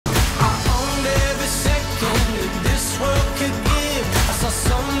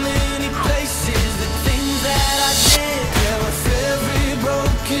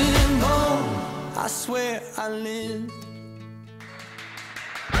I live.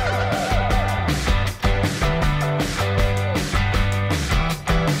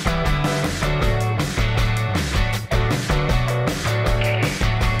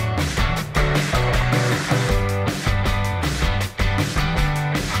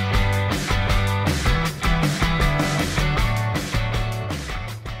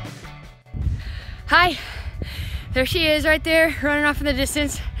 Hi, there she is right there, running off in the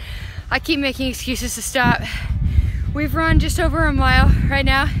distance. I keep making excuses to stop. We've run just over a mile right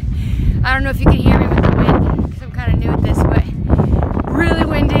now. I don't know if you can hear me with the wind, because I'm kind of new at this, but really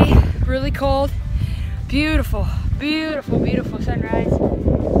windy, really cold. Beautiful, beautiful, beautiful sunrise.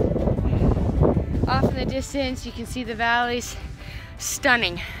 Off in the distance, you can see the valleys.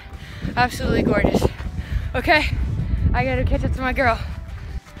 Stunning, absolutely gorgeous. Okay, I gotta catch up to my girl.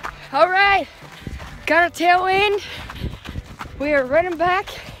 All right. Got a tailwind. We are running back.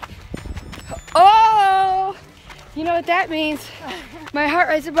 Oh, you know what that means. My heart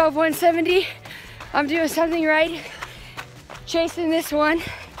rate's above 170. I'm doing something right. Chasing this one.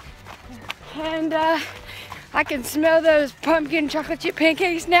 And I can smell those pumpkin chocolate chip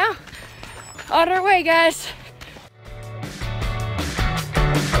pancakes now. On our way, guys.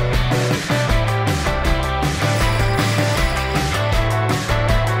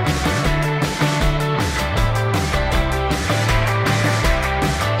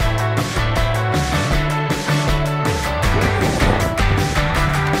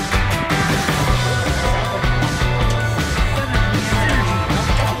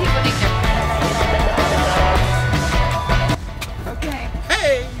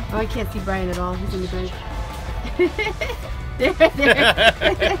 I can't see Brian at all. He's in the bridge. there.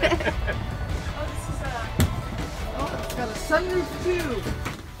 It's got a sunroof too.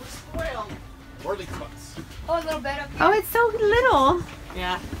 We're spoiled. Hoadley cuts. Oh, a little bit up here. Oh, it's so little.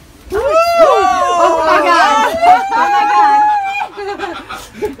 Yeah. Oh my god. Oh my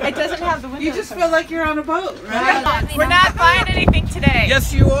god. It doesn't have the windows. You just feel like you're on a boat, right? We're not buying anything today.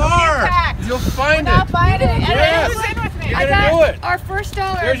 Yes, you are. You'll find it. We're not buying it. Yes. Who's in with me? You're gonna do it. Our first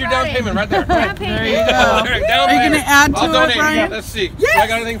dollar. There's your down payment right there. Down payment. There you go. There, down Are you payment. gonna add to I'll it, donate. Brian? Let's see. Yes. I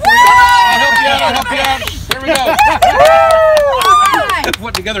got anything for you? I'll help you out. Here we go.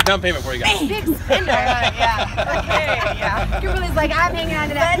 Put together down payment for you guys. Big spender. Yeah. Okay. Yeah. Kimberly's like, I'm hanging on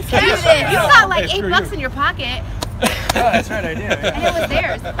to that. Let's do this. You got like Hey, screw $8 you. in your pocket. Oh, that's right, I do. And it was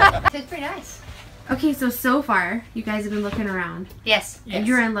theirs. It's pretty nice. Okay, so far, you guys have been looking around. Yes. And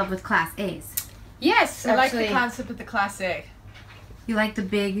you're in love with Class A's. Yes, I like actually. the concept of the Class A. You like the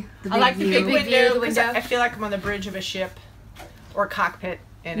big I like the view. big Big view, window the because window. I feel like I'm on the bridge of a ship or cockpit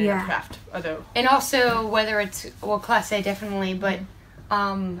in an Yeah. aircraft. Although And also whether it's, well, Class A definitely, but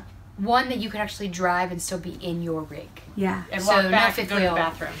one that you could actually drive and still be in your rig. Yeah. and So, walk no back fifth and go to the wheel.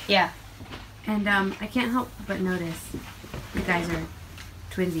 bathroom. Yeah. And I can't help but notice you guys are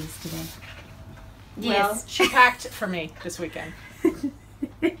twinsies today. Well, Yes. she packed for me this weekend.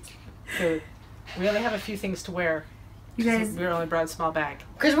 So we only have a few things to wear. You guys, We only brought a small bag.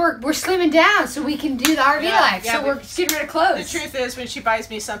 Because we're slimming down so we can do the RV Yeah, life. yeah, so we're but getting rid of The clothes. truth is, when she buys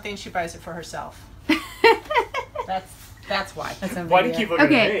me something, she buys it for herself. That's why. That's on Why do you video. keep looking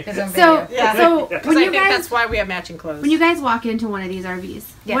Okay. at me? That's on so video. Yeah. so Because when I you think guys that's why we have matching clothes. when you guys walk into one of these RVs,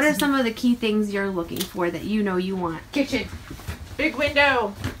 Yes. what are some of the key things you're looking for that you know you want? Kitchen. Big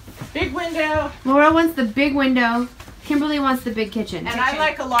window. Big window. Laura wants the big window. Kimberly wants the big kitchen. And I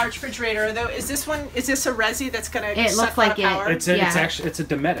like a large refrigerator. Though, is this a Resi that's gonna? It suck looks like a lot of power? It's a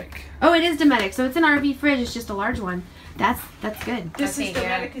Dometic. Oh, it is Dometic, so it's an RV fridge. It's just a large one. That's good. This Okay, is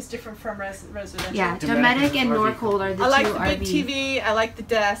yeah. Dometic is different from residential. Yeah, Dometic Dometic is and RV. Norcold are the I like two the big RV. TV. I like the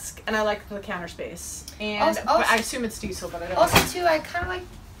desk, and I like the counter space. And Also- but I assume it's diesel, but I don't. Also, too, I kind of like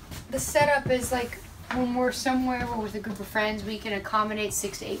the setup is like when we're somewhere or with a group of friends, we can accommodate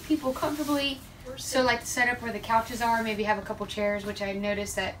 6 to 8 people comfortably. So, like the setup where the couches are, maybe have a couple chairs, which I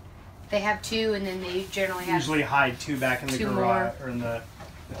noticed that they have 2, and then they generally have. Usually hide 2 back in the 2 garage more. or in the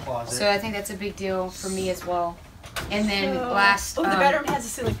closet. So I think that's a big deal for me as well. And then last, Oh, the bedroom has a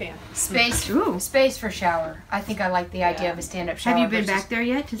ceiling fan. space Ooh. space for shower. I think I like the idea of a stand-up shower. Have you been versus- back there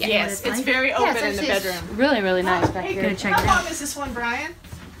yet to see Yes, what it's it's like? very Yeah, open it's in the actually- it's bedroom. really, really nice back Hey, here. Gonna check how it out. long is this one, Brian?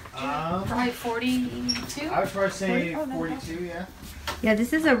 Probably 42. I would probably say 40? Oh, no. 42, yeah. Yeah,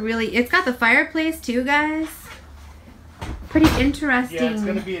 this is a really. It's got the fireplace too, guys. Pretty interesting. Yeah, it's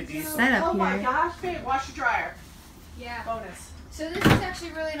going to be a decent. setup Oh my here. gosh, babe, wash your dryer. Yeah. Bonus. So this is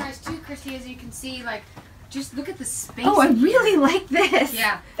actually really nice too, Christy. As you can see, like, just look at the space. Oh, I in here. really like this.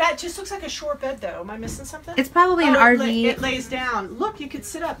 Yeah. That just looks like a short bed, though. Am I missing something? It's probably an Oh, RV. It lays down. Look, you could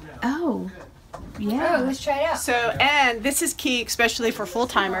sit up. Oh. Yeah. Oh, let's try it out. So, and this is key, especially for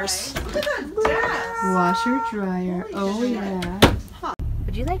full-timers. Washer, dryer. Oh, yeah.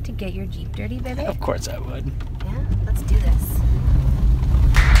 Would you like to get your Jeep dirty, baby? Of course I would. Yeah, let's do this.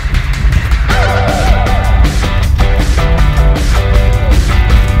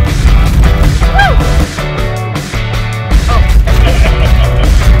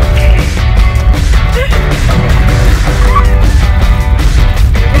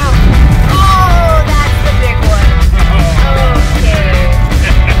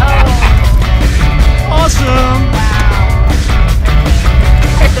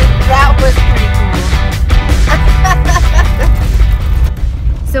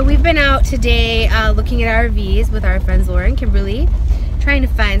 So we've been out today looking at RVs with our friends Laura and Kimberly, trying to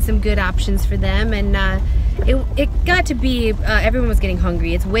find some good options for them, and it got to be everyone was getting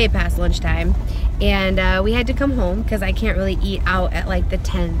hungry. It's way past lunchtime, and we had to come home because I can't really eat out at like the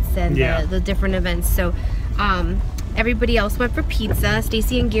tents and the different events. So everybody else went for pizza.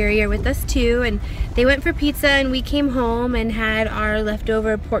 Stacy and Gary are with us too, and they went for pizza, and we came home and had our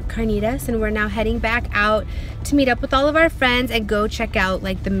leftover pork carnitas, and we're now heading back out to meet up with all of our friends and go check out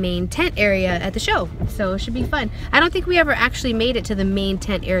like the main tent area at the show. So it should be fun. I don't think we ever actually made it to the main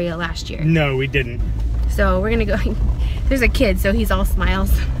tent area last year. No, we didn't. So we're gonna go. There's a kid, so he's all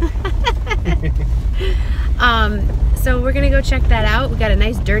smiles. So we're gonna go check that out. We got a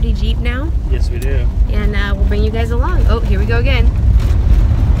nice dirty Jeep now. Yes, we do. And we'll bring you guys along. Oh, here we go again.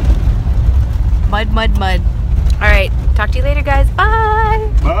 Mud, mud, mud. All right, talk to you later, guys.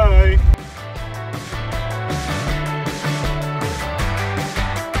 Bye. Bye.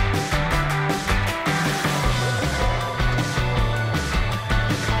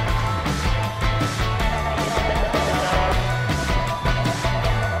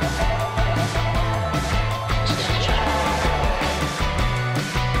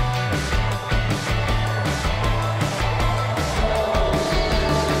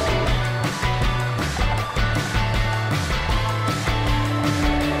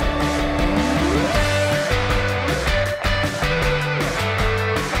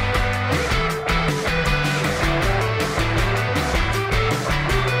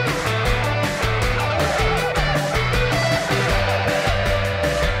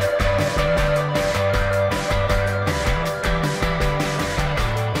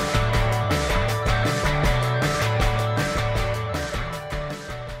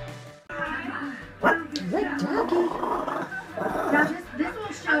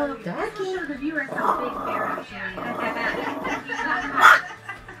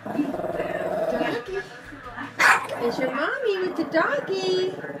 It's your mommy with the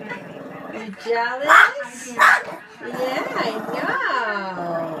doggy. You jealous? Yeah, I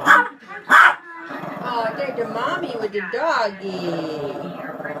know. Oh, there's the mommy with the doggy.